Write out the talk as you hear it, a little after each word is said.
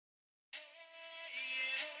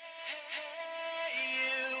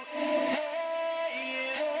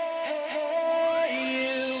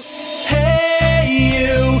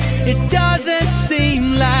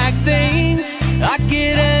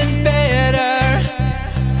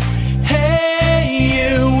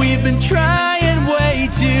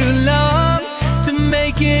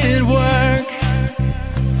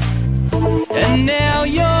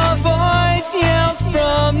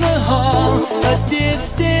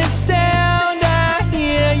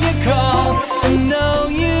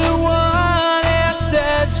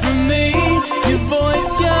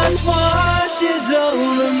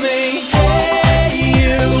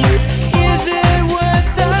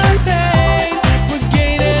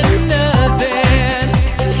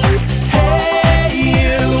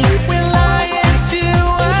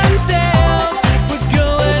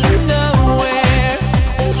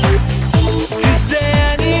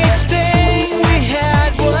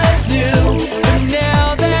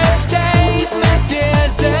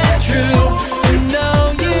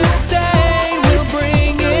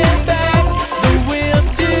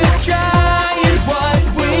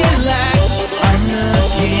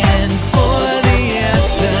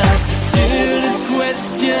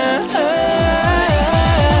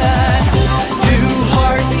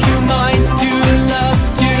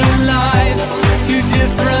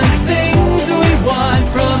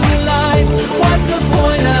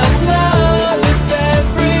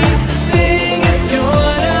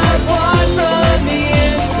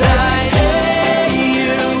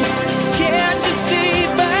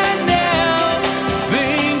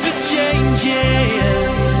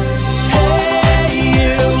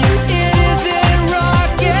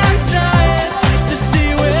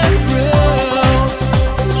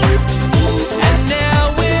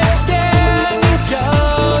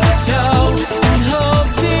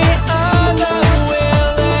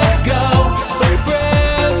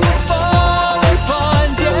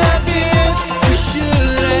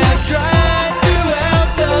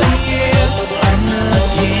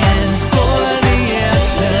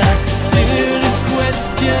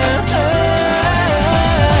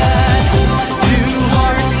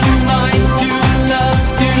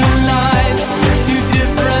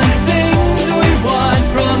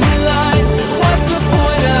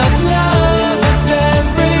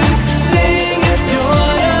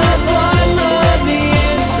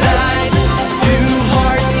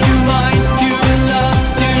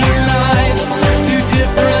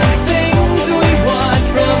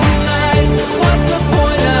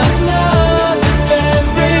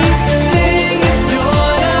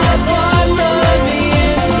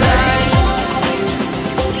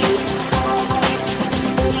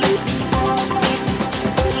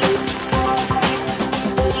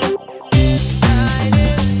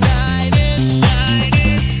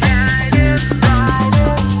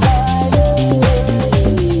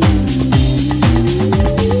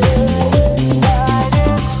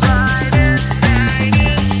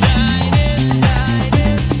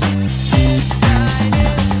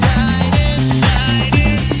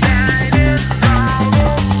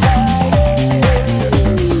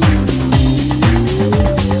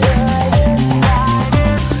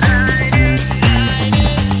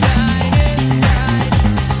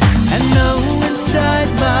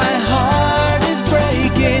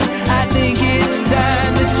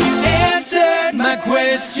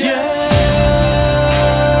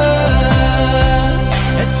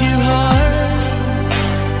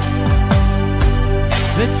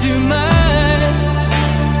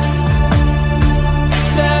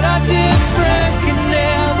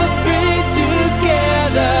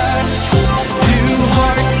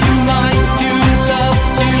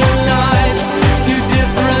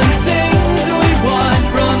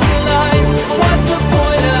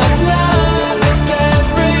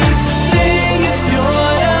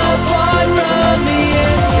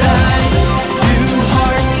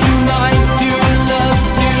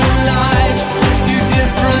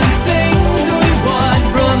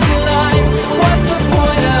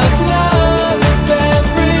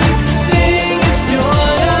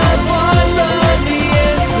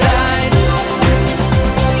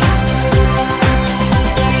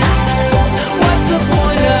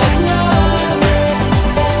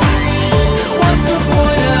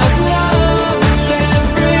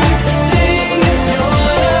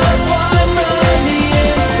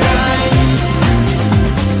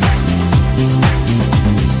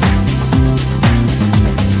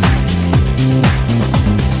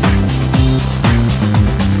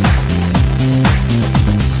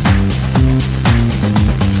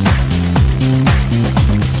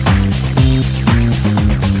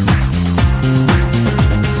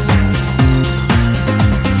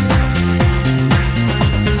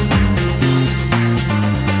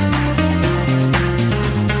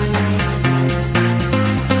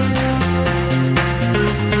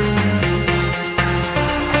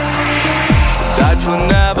For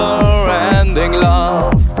never-ending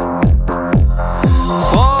love,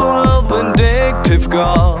 for a vindictive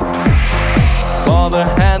God, for the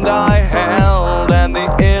hand I held and the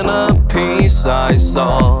inner peace I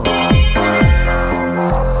sought.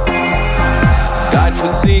 Died for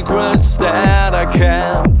secrets that I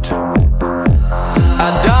kept.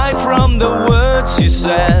 I died from the words you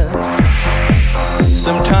said.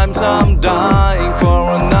 Sometimes I'm dying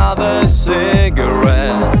for another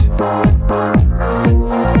cigarette.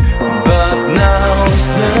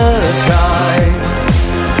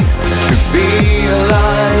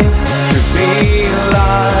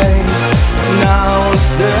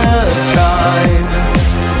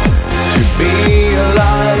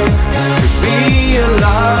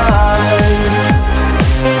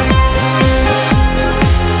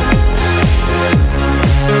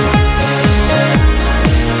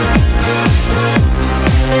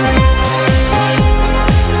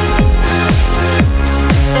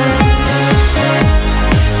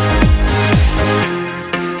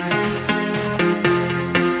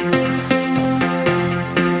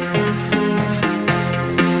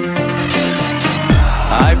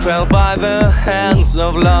 Fell by the hands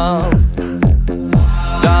of love,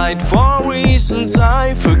 died for reasons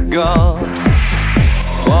I forgot,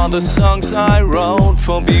 for the songs I wrote,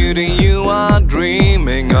 for beauty you are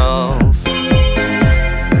dreaming of.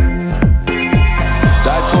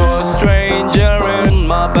 Died for a stranger in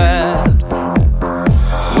my bed,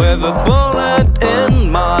 with a bullet in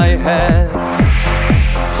my head,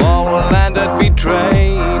 for a land that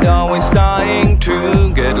betrayed, always dying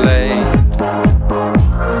to get laid.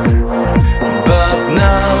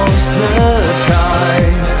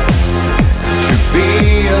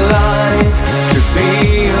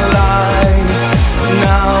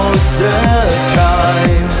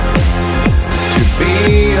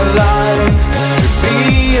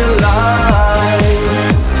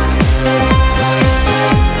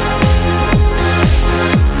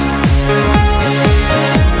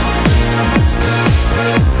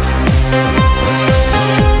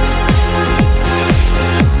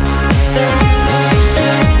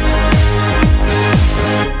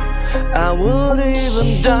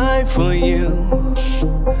 Die for you,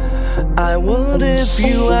 I would if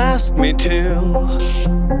you asked me to,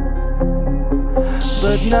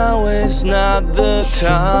 but now is not the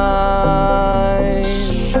time.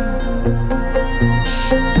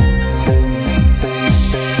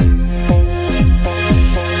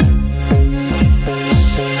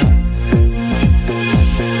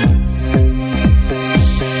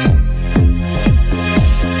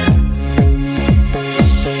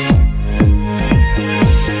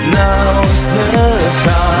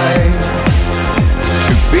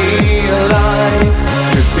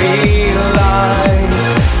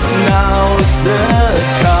 Now's the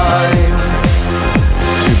time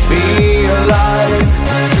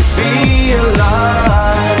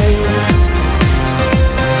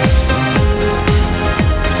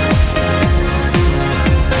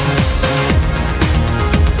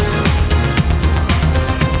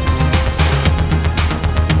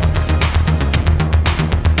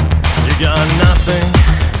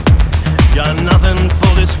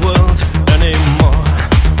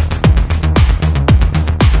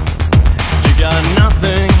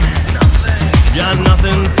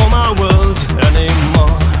nothing for my world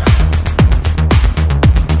anymore.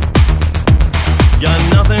 Got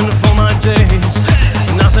nothing for my days,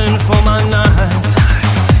 nothing for my nights.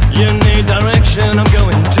 You need direction, I'm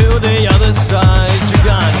going to the other side. You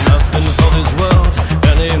got nothing for this world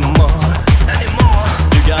anymore.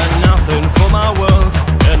 You got nothing for my world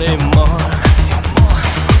anymore.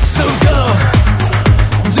 So go,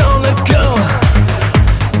 don't let go.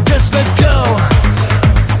 Just let go.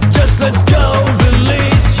 Just let go.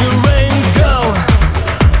 Release your rein, go.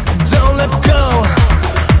 Don't let go.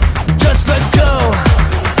 Just let go.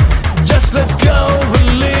 Just let go.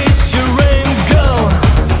 Release your rein, go.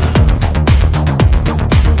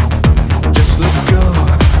 Just let go.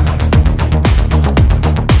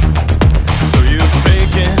 So you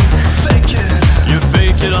fake it. You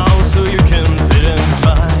fake it all so you can fit in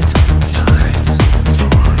tight.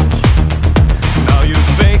 Now you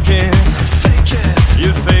fake it.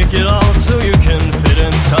 You fake it all so you can fit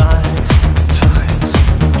in tight.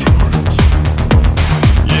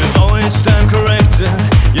 You always stand corrected.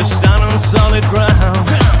 You stand on solid ground.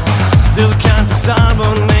 Still can't decide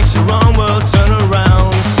what makes your own world turn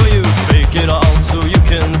around. So you fake it all so you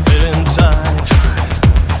can fit in tight.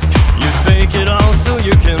 You fake it all so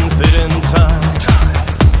you can fit in tight.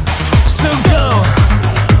 So go,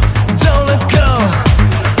 don't let go.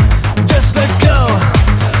 Just let go.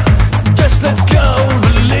 Just let go.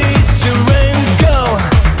 Release your rein, go.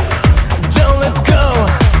 Don't let go.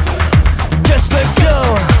 Just let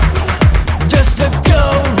go. Just let go.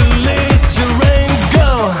 Release your rein, go.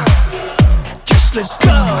 Just let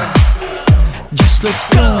go. Just let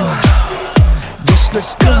go. Just let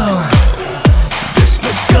go. Just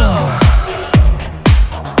let go.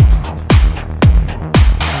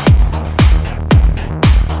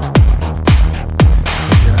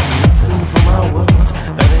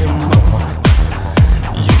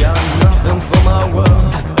 You got nothing for my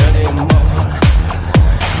world anymore.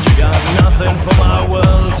 You got nothing for my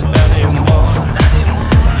world anymore.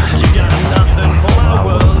 You got nothing for my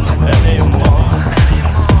world anymore.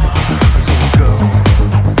 So go,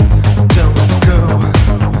 don't let go.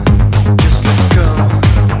 Just let go.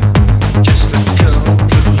 Just let go.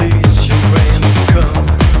 Release your rein, go.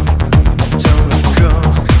 Don't let go.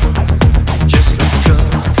 Just let go.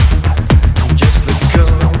 Just let go.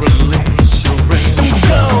 Release your rein,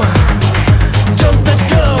 go. Don't let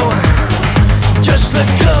go. Just let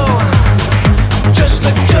go. Just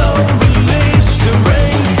let go. Release your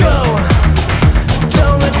rein, go.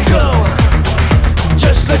 Don't let go.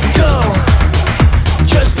 Just let go.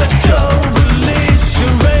 Just let go. Release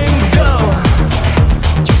your rein, go.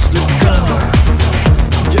 Just let go.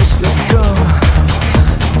 Just let go.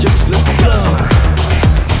 Just let go.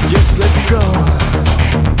 Just let go.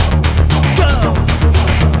 Go.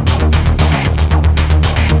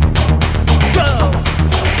 Go.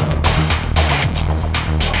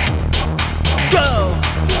 Go.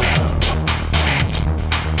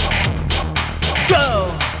 Go.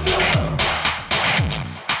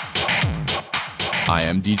 I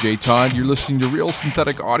am DJ Todd. You're listening to Real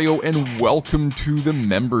Synthetic Audio, and welcome to the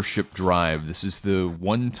membership drive. This is the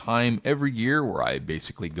one time every year where I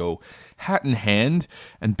basically go hat in hand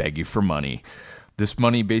and beg you for money. This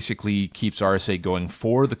money basically keeps RSA going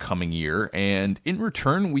for the coming year, and in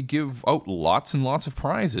return, we give out lots and lots of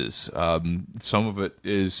prizes. Some of it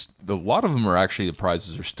is, a lot of them are actually, the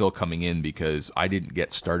prizes are still coming in because I didn't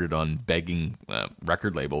get started on begging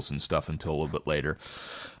record labels and stuff until a little bit later.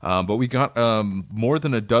 But we got more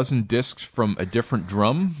than a dozen discs from A Different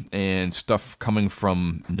Drum and stuff coming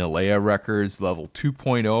from Nalea Records, Level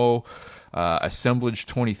 2.0, Assemblage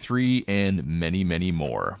 23, and many, many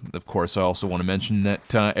more. Of course, I also want to mention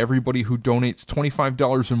that everybody who donates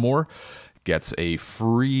 $25 or more gets a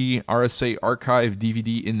free RSA Archive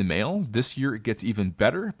DVD in the mail. This year it gets even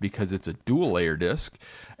better because it's a dual layer disc,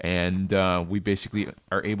 and we basically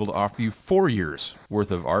are able to offer you 4 years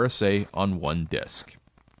worth of RSA on one disc.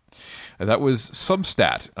 That was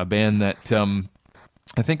Substaat, a band that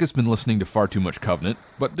I think has been listening to far too much Covenant,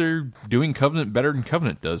 but they're doing Covenant better than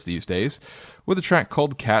Covenant does these days, with a track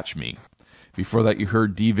called Catch Me. Before that, you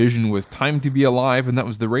heard D-Vision with Time to Be Alive, and that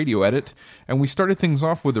was the radio edit. And we started things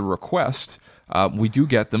off with a request. We do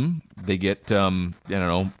get them. They get,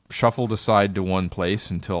 shuffled aside to one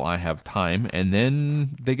place until I have time, and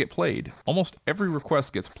then they get played. Almost every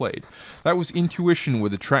request gets played. That was Intuition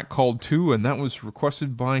with a track called 2, and that was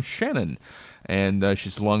requested by Shannon. And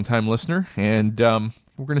she's a long-time listener, and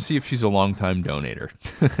we're going to see if she's a long-time donator.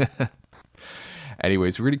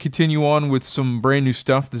 Anyways, we're going to continue on with some brand new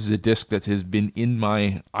stuff. This is a disc that has been in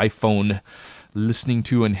my iPhone listening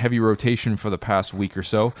to in heavy rotation for the past week or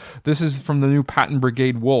so. This is from the new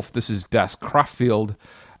Patenbrigade Wolff. This is Das Kraftfeld,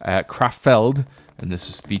 and this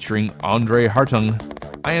is featuring Andre Hartung.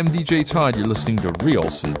 I am DJ Todd. You're listening to Real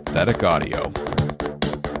Synthetic Audio.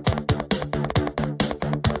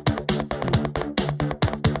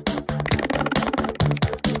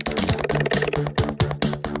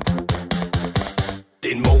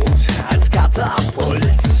 Den Mond als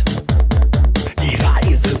Katapult, die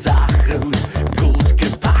Reisesachen gut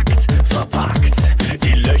gepackt, verpackt,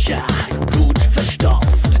 die Löcher gut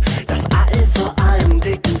verstopft, das All vor einem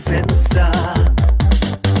dicken Fenster.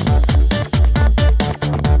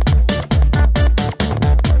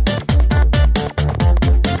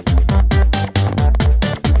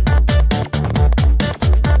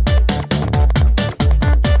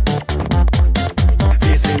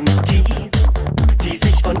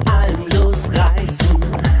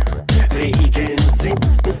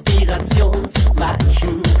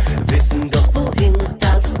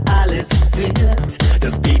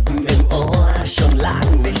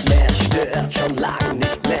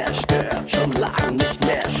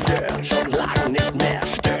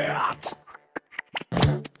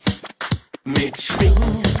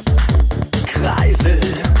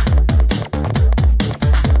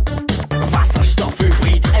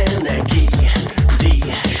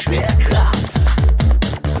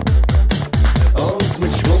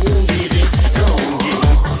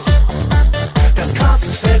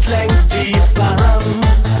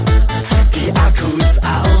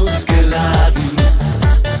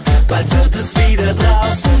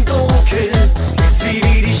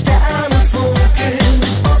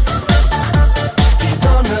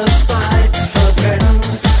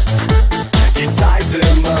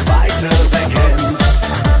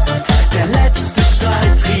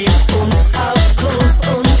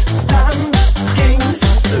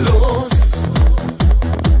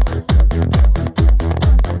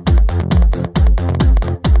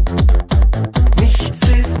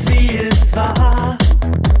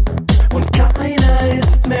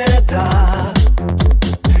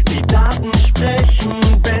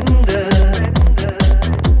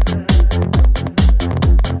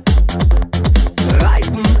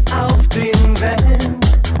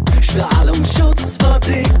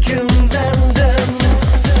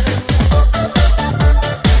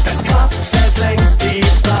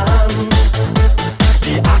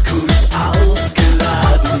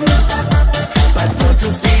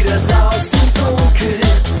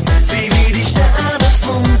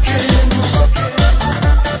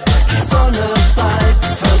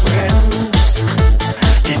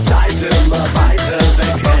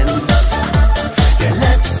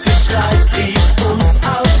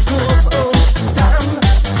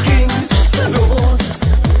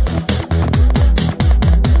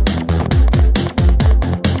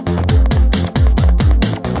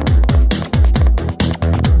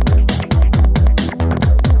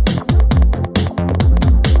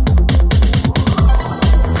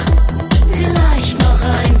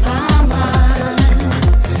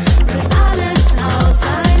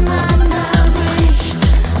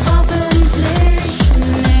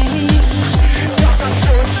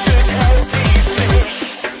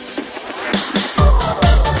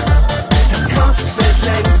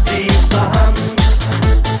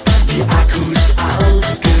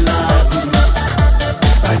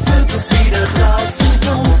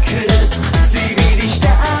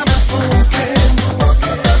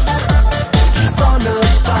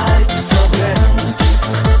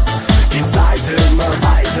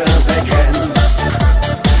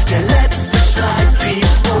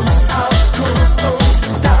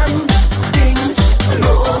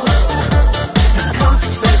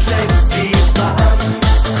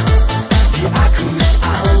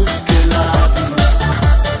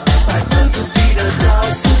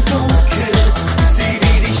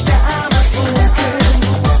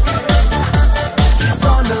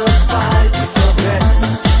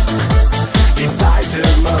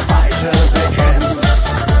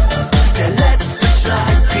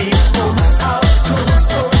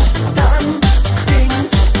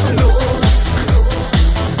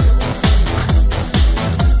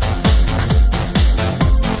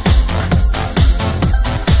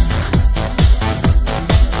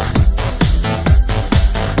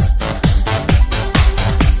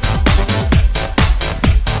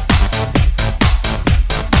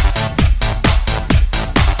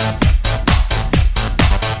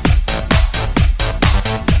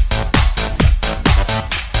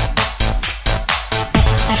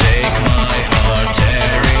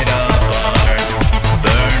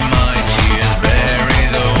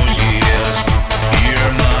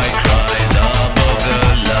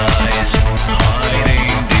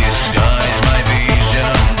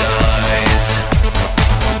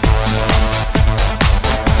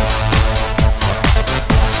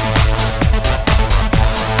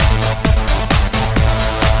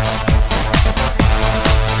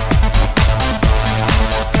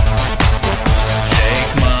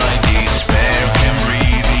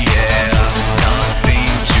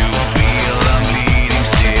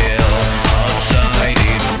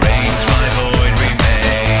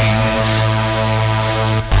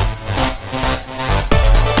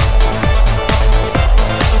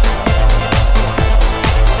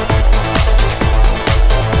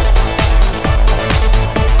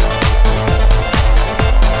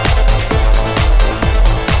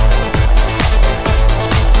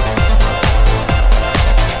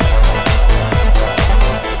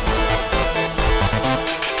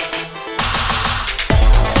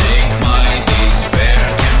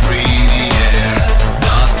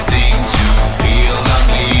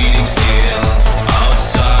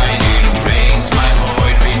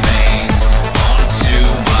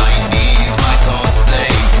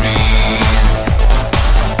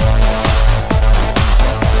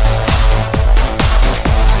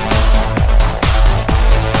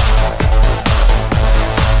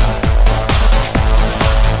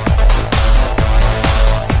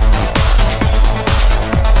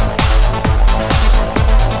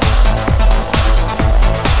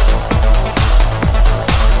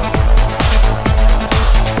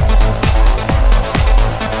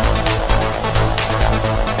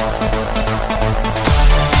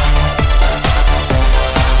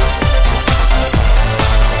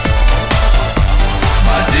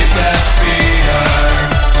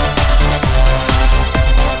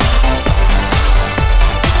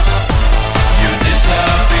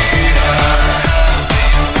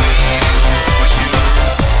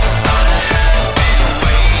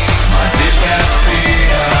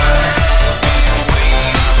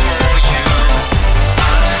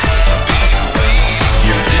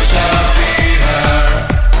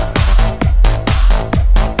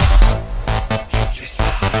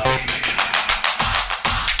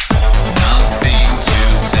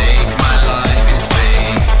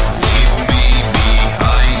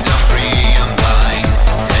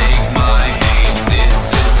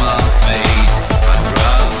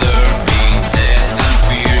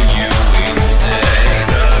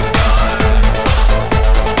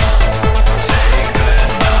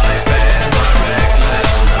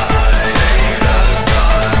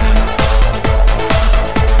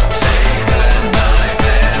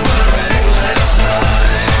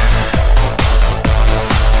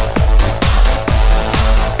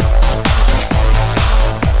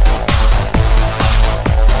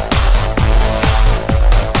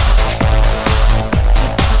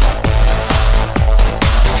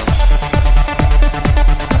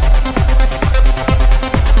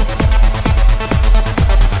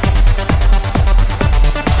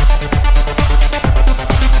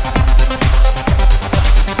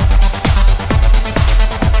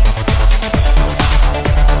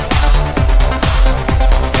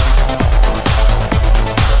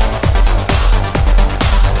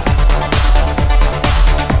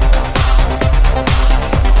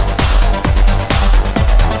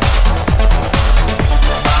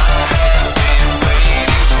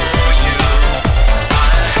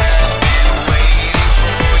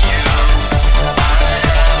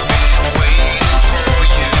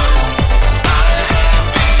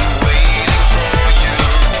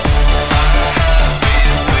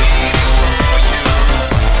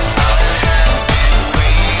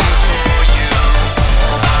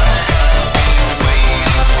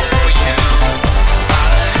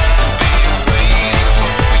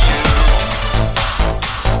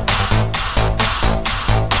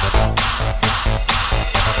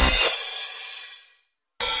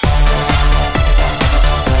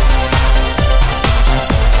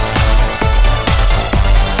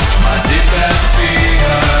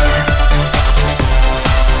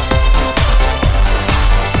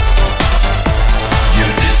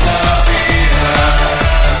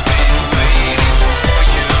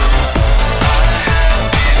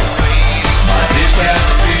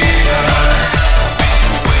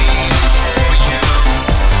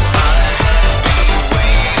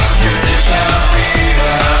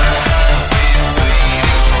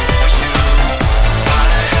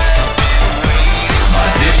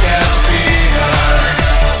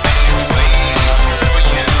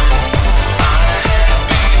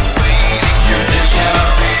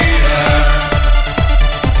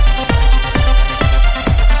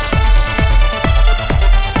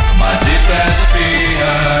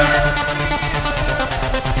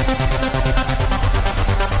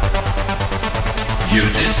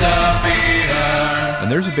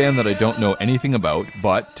 And there's a band that I don't know anything about,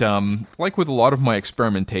 but like with a lot of my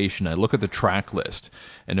experimentation, I look at the track list.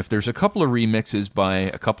 And if there's a couple of remixes by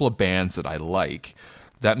a couple of bands that I like,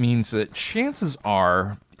 that means that chances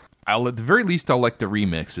are, at the very least, I'll like the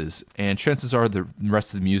remixes, and chances are the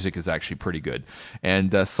rest of the music is actually pretty good.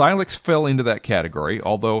 And Cylix fell into that category,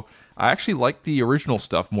 although I actually like the original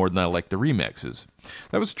stuff more than I like the remixes.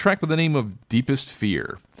 That was a track by the name of Deepest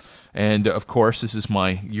Fear. And of course, this is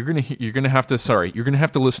my. You're gonna have to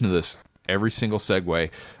listen to this every single segue,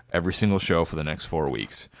 every single show for the next 4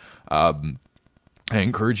 weeks. I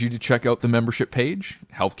encourage you to check out the membership page.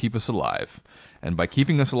 Help keep us alive, and by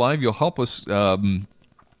keeping us alive, you'll help us.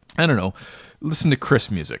 Listen to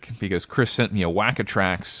Chris music, because Chris sent me a whack of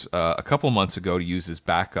tracks a couple months ago to use as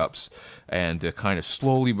backups and to kind of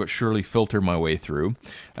slowly but surely filter my way through.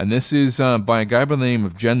 And this is by a guy by the name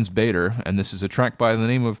of Jens Bader, and this is a track by the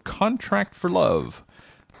name of Contract for Love.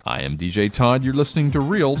 I am DJ Todd. You're listening to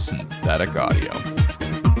Real Synthetic Audio.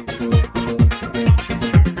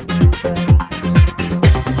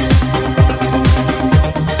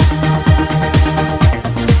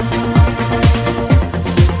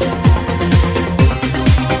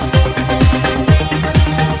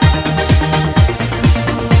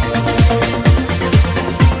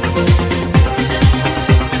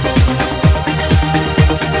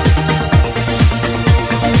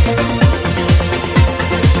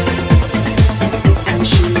 And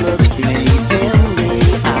she looked me in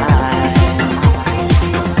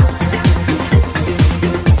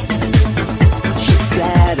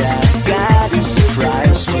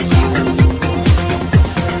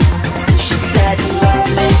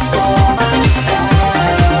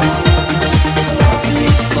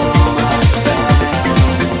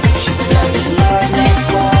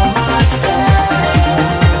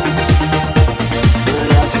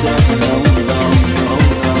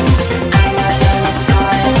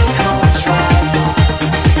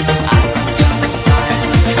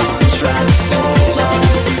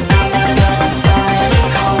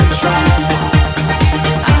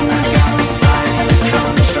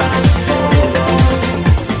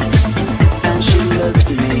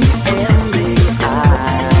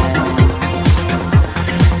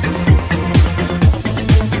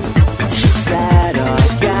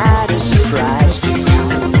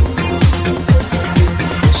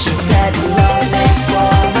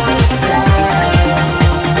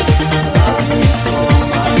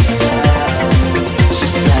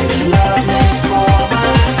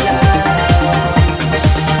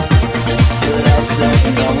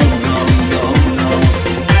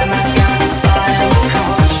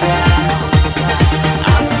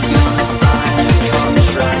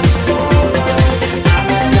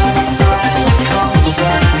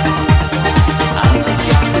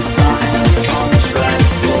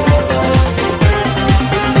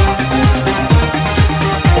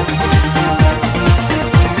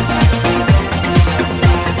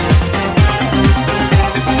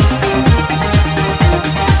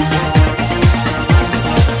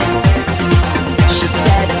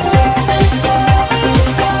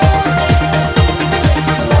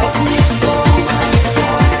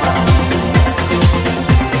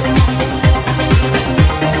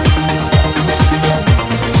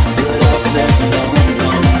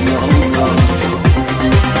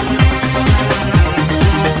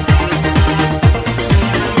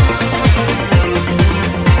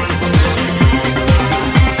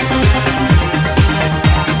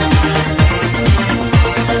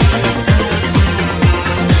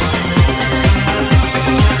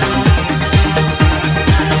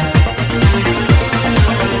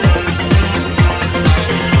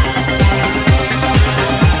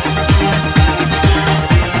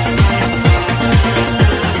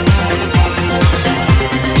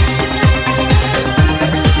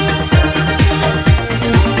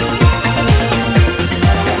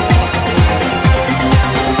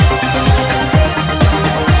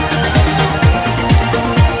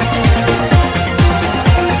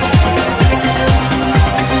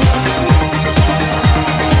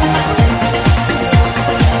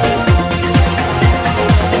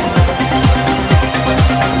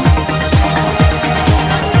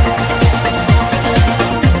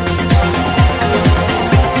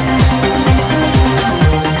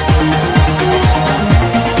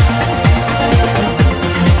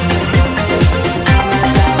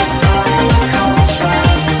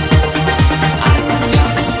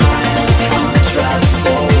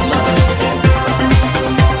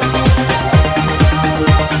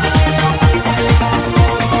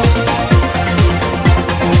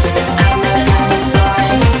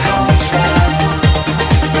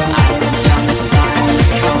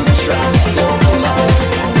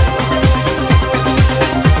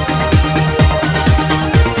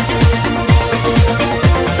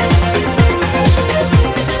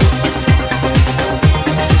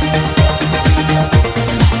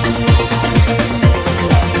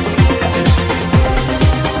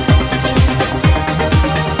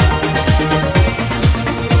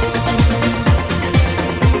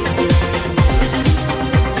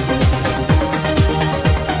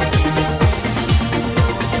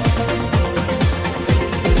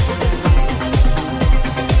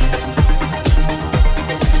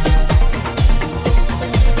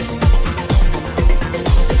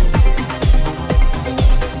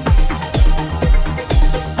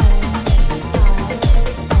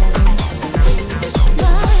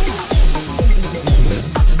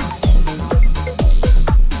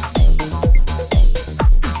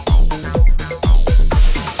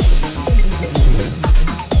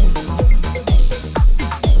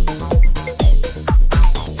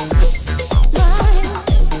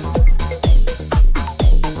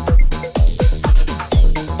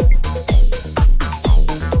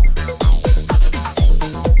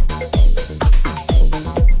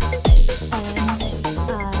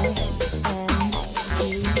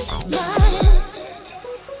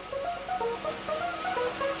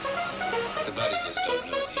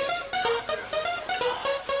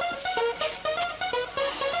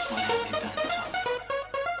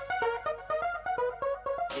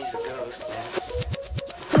She's a ghost, man.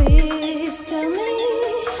 Please tell me.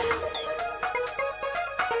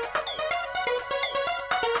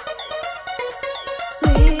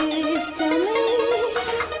 Please tell me.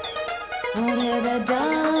 What have I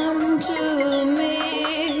done to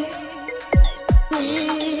me?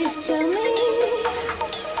 Please tell me.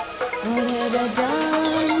 What have I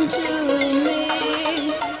done to me?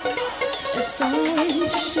 A sign to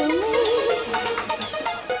show me.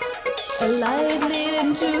 A light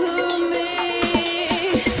leading to me.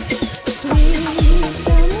 Please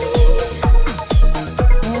tell me.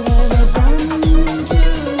 What have I done to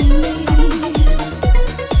me?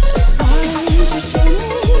 A sign to show me.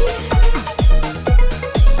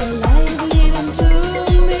 A light leading to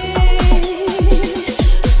me.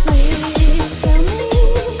 Please tell me.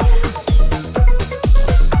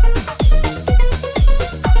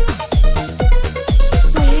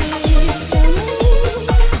 Please tell me.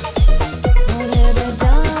 What have I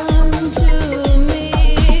done to me?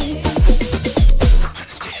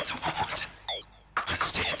 Stay in the water.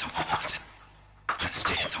 Stay in the water.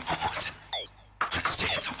 Stay in the water. Stay in the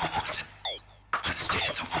water. Stay in the water. Stay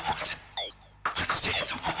in the water. Stay in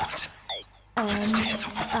the water. Stay in the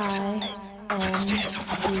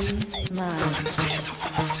water. Mind. Stay in the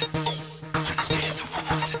water.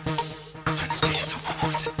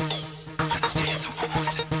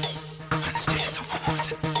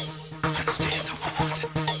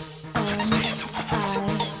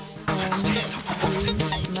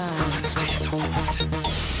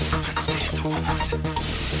 Stay in the water.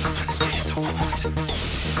 Stay in the water.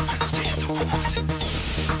 Stay in the water. Stay in the water.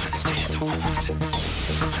 Stay in the water. Stay in the water.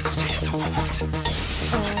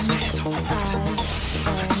 Stay in the water.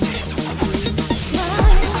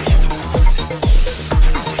 Mind. Stay in the water.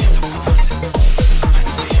 Stay in the water.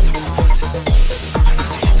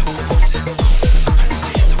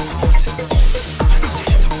 Stay in the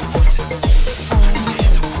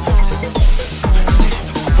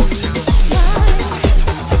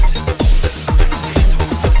water.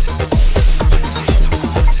 Stay in the water.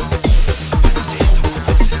 Stay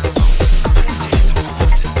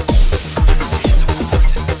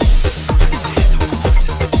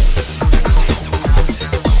in the water.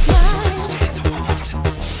 Stay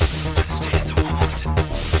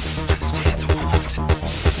in the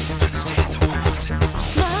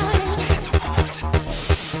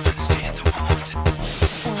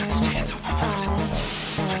water.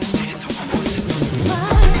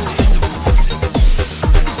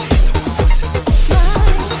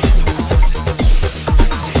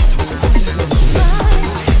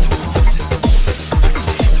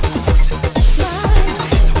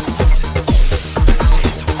 Stay in the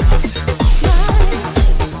water.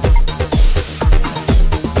 Stay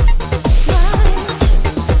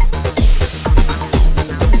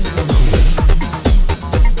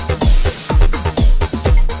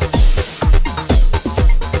in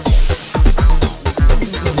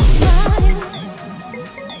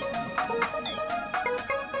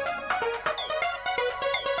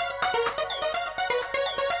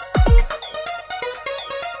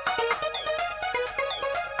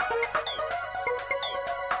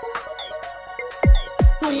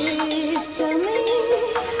Please tell me.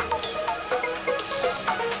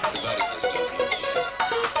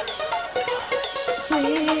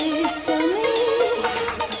 Please tell me.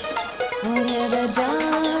 What have I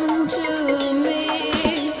done to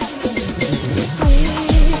me?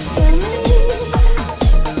 Please tell me.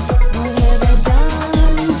 What have I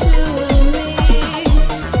done to me?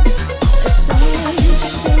 A sign to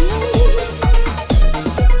show me.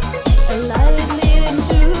 A light leading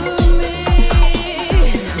to me.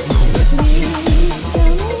 Please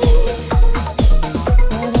tell me.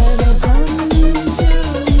 What have I done to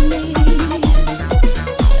me?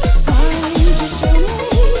 A sign to show me.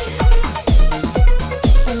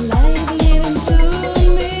 A light leading to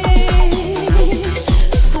me.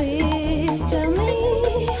 Please tell me.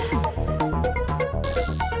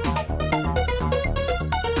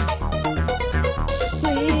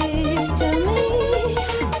 Please tell me.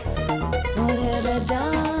 What have I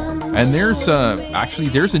done? And there's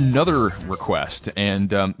another request, and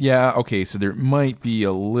so there might be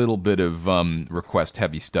a little bit of request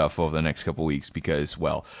heavy stuff over the next couple weeks because,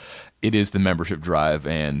 well, it is the membership drive,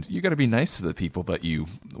 and you got to be nice to the people that you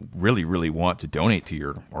really, really want to donate to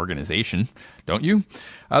your organization, don't you?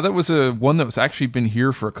 That was one that was actually been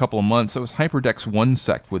here for a couple of months. That was Hyperdex One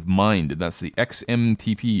Sect with Mind, and that's the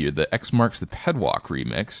XMTP, or the X Marks the Pedwalk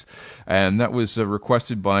remix, and that was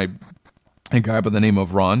requested by a guy by the name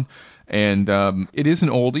of Ron. And it is an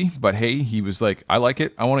oldie, but hey, he was like, I like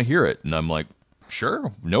it, I want to hear it. And I'm like,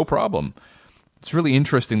 sure, no problem. It's really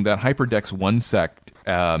interesting that Hyperdex One Sect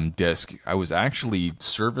disc I was actually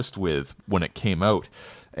serviced with when it came out.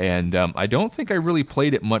 And I don't think I really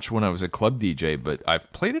played it much when I was a club DJ, but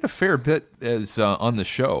I've played it a fair bit as on the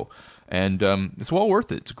show. And it's well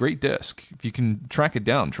worth it. It's a great disc. If you can track it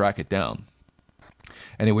down, track it down.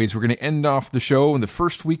 Anyways, we're going to end off the show in the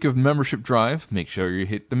first week of Membership Drive. Make sure you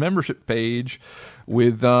hit the membership page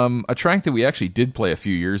with a track that we actually did play a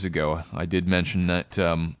few years ago. I did mention that,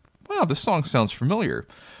 wow, this song sounds familiar.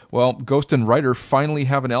 Well, Ghost and Rider finally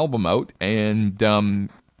have an album out, and,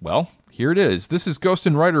 well, here it is. This is Ghost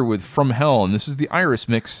and Rider with From Hell, and this is the Iris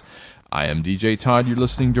Mix. I am DJ Todd. You're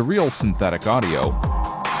listening to Real Synthetic Audio.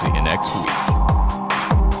 See you next week.